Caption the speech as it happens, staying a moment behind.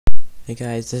Hey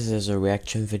guys, this is a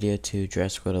reaction video to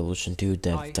Jurassic World Evolution 2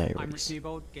 Dev Hi, I'm Diaries. Rick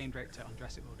Newbold, game director on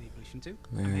Jurassic World Evolution 2.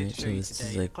 Alright, so this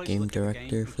is like game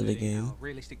director for the game.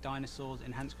 Realistic dinosaurs,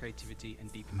 enhanced creativity,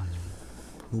 and deeper management.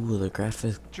 Ooh, the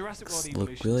graphics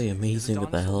look really amazing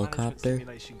with the helicopter.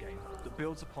 Alright,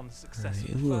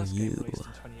 who are you?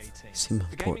 Seem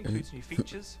important.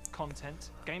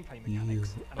 You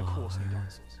are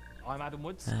I'm Adam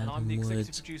Woods, and I'm the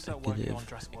executive producer working on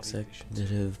Jurassic World Evolution 2.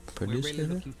 Executive producer. We're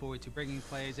really looking forward to bringing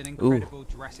players an incredible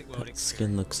Jurassic World That experience.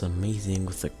 skin looks amazing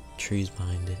with the trees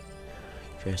behind it.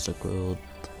 Jurassic World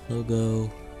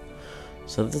logo.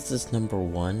 So this is number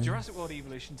 1. Jurassic World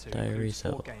Evolution 2 Diary, includes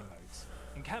 4 so game modes.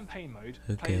 In campaign mode,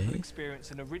 okay. players will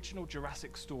experience an original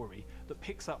Jurassic story that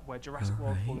picks up where Jurassic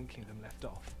World Fallen Kingdom left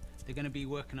off. They're going to be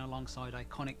working alongside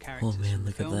iconic characters. Oh man, from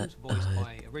look at films, that voiced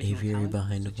by original aviary talent,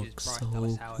 behind him, such as looks Bryce so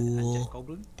Dallas Howard cool. and Jeff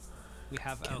Goldblum. We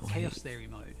have Can't a Chaos wait. Theory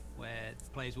mode, where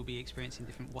players will be experiencing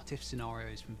different what-if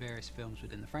scenarios from various films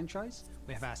within the franchise.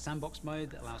 We have our Sandbox mode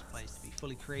that allows players to be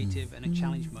fully creative, and a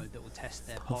challenge mode that will test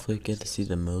their Hopefully get to see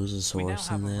the We now Mosasaurus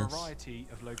have in a this. variety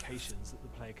of locations that the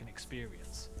player can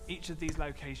experience. Each of these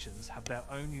locations have their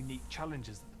own unique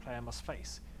challenges that the player must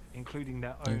face, including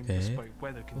their own bespoke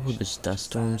weather Oh, conditions. there's such as dust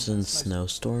storms sand and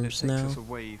snowstorms.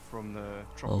 snowstorms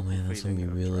now. Oh man, that's gonna be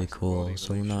really cool.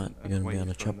 So we're not gonna be on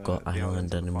a tropical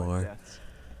island anymore.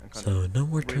 So no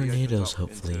more tornadoes,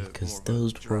 hopefully, because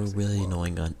those were really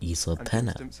annoying on Isla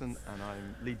Tena.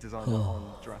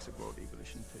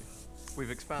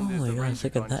 Oh my gosh,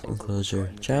 look at that enclosure.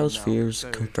 Gyrosphere's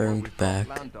confirmed back.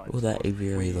 Oh, that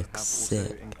aviary looks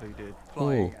sick.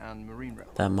 Oh,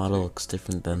 that model looks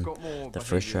different than the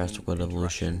first Jurassic World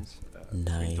Evolution.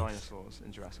 Nice.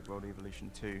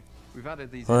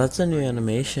 Well, that's a new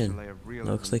animation.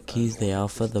 Looks like he's the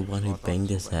alpha, the one who banged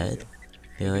his head.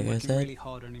 Yeah, like I said.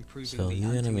 So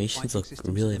new animations look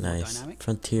really nice.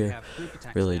 Frontier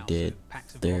really did.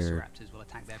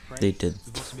 They did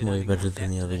way better than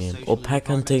the other game. Oh, pack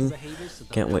hunting.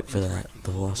 Can't wait for that.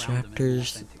 The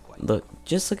Velociraptors. Look,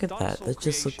 just look at that. That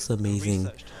just looks amazing.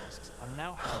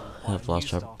 That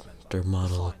Velociraptor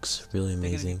model looks really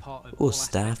amazing. Oh,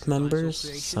 staff members,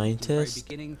 scientists.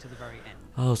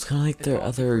 Oh, it's kind of like their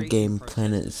other game,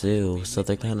 Planet Zoo. So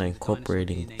they're kind of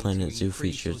incorporating Planet Zoo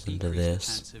features into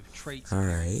this.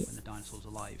 Alright.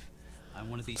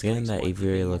 Again, that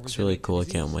aviary looks really cool. I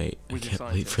can't wait. I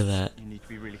can't wait for that. You need to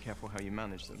be really careful how you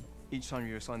manage them. Each time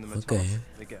you assign them a Okay. task,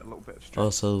 they get a little bit of stress.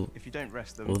 Also, if you don't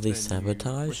rest them, will they then you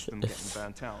sabotage risk them getting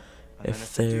burnt out. And if then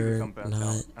if they do they're become burnt not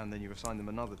out, and then you assign them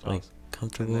another task, like then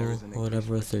comfortable there is an or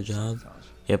whatever with their increased risk job? of sabotage.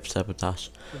 Yep, sabotage.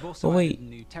 Oh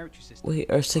wait,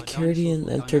 are security and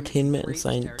entertainment and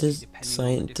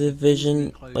science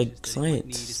division, like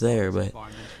science is there, but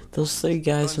those 3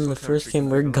 guys from the first game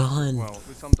were gone. Well,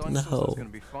 with some dinosaurs, No, that's gonna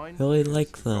be fine, I really because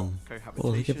like they've them. got Oh,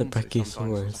 look at the cohabitation, so some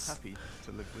dinosaurs Brachiosaurus. are happy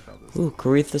to live with others. Ooh,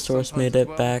 Corethosaurus made Sometimes as it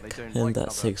well, back, they don't and like that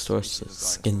other Stegosaurus species of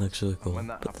skin looks really dinosaurs. cool. And when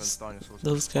that But happens, dinosaurs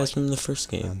those can guys fight, from the first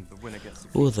game. and the winner gets to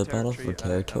Ooh, keep the battle territory, for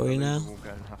territory and the now? loser will go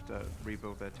and have to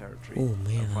rebuild their territory Oh and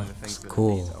man, find the that things looks that they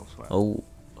cool. need elsewhere. Oh,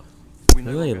 We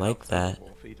no really longer like have that.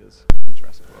 herbivore feeders in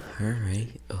Jurassic World.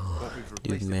 Alright. Oh, What we've dude,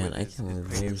 replaced it man, with I is can't remember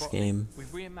paleobotany. this game. We've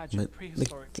reimagined But the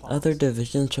prehistoric plants. other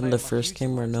divisions from Players the must first use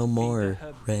game were plants no to feed their more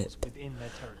herbivores ripped. within their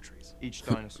territories. Each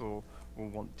dinosaur will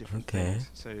want different Okay. things,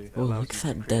 so it Oh, allows look you at to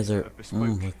that create desert. a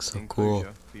bespoke Looks so cool.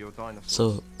 enclosure for your dinosaurs.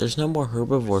 So, there's no more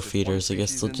herbivore If there's just feeders, I one guess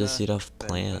species they'll in just there, eat off then it's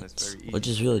plants, very which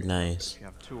easy is to really create. But nice. If you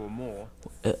have 2 or more,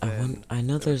 I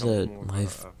know then there's it a becomes more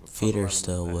live of a feeder element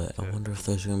still, there but I to wonder if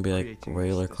there's gonna be like creating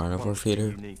regular this carnivore wonderful, feeder.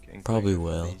 unique enclosure Probably for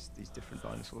will. these different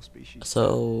dinosaur species to live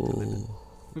So,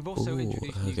 We've also ooh,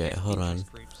 introduced new okay, guest hold on.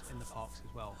 interest groups in the parks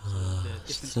as well. So the There's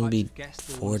different gonna types be of guests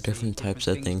will 4 want to see different types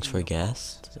of things for in the parks.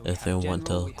 guests, So we if they have want to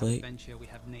general, look we have like. adventure, we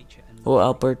have nature, and Oh,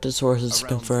 Albertosaurus is Around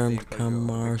confirmed. the enclosure of the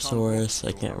big Carnosaurus.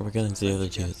 I can't. We're gonna see the other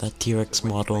 2. That T-Rex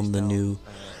model in the new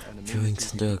viewing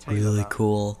center look really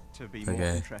cool. to be more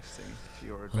Okay. interesting to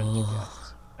your adventure Oh.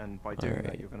 guests, and by doing that,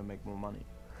 Alright. you're going to make more money.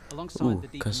 alongside Ooh, the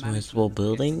deeper customizable management that the guest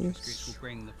buildings? interest groups will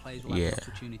bring, the players will Yeah. have the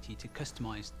opportunity to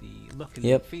customize the look and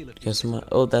Yep. feel of these Guess my. buildings.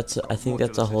 Oh, that's. I think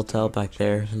that's a hotel back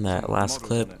there in that last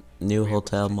clip. New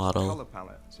hotel model. Color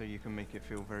palette, so you can make it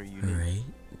feel very unique. Alright.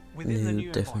 Within the New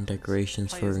new different environments,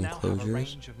 decorations for players now have a enclosures.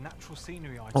 range of natural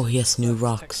scenery Oh items yes, and new surface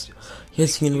rocks. textures Yes, they you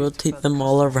can can use to rotate further them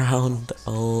all customize their around. parks.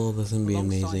 Oh, this is gonna be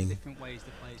Alongside amazing. different ways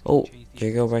the players Oh, can change the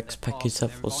appearance of Jagorex, their parks and their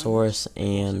Pachycephalosaurus, environments, they've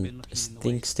also been and looking in the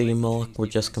ways Stinksticky that they Moloch change were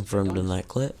the just appearance of their confirmed in that dinosaurs.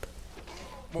 clip.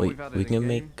 What Wait, we've added we in can game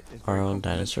make is our very own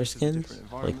dinosaur complementary to the skins? different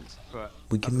Like, environments, but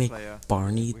we as can a make player,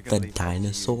 Barney we're gonna the leave that to you.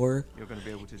 dinosaur You're gonna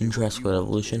be able to do in what Jurassic you want to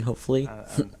Evolution, do, hopefully.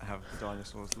 and have the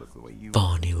dinosaurs look the way you want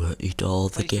Barney them will to. eat all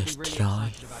the Players should be guests really tonight.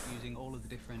 excited about using all of the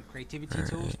different creativity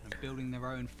tools and building their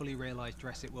own fully realised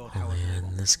Jurassic World Oh however they man,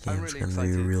 want. this I'm game's really gonna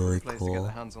excited be for really the players to get cool.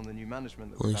 their hands on the new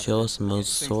management that Will we've you added show in. us the Things like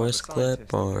Mosasaurus the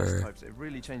clip, scientists and guest or types. It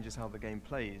really changes how the game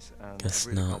plays, and guess I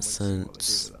really not, can't wait to see what they do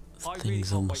since with it. I really thing's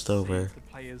can't almost wait to see over. the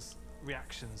players'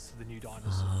 reactions to the new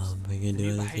dinosaurs. We can The do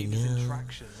new anything behaviours and else?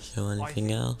 interactions, Show I anything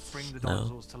think, else? bring the No.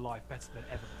 dinosaurs to life better than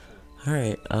ever before.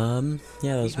 Alright,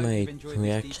 yeah, that We was hope my you've enjoyed this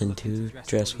reaction deeper look into to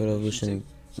Jurassic World Evolution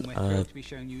and we're thrilled to be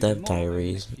showing you even Dev more over the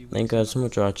Diaries. next few Thank weeks you and guys so much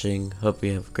months. for watching. Hope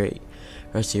you have a great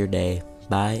rest of your day.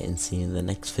 Bye, and see you in the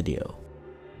next video.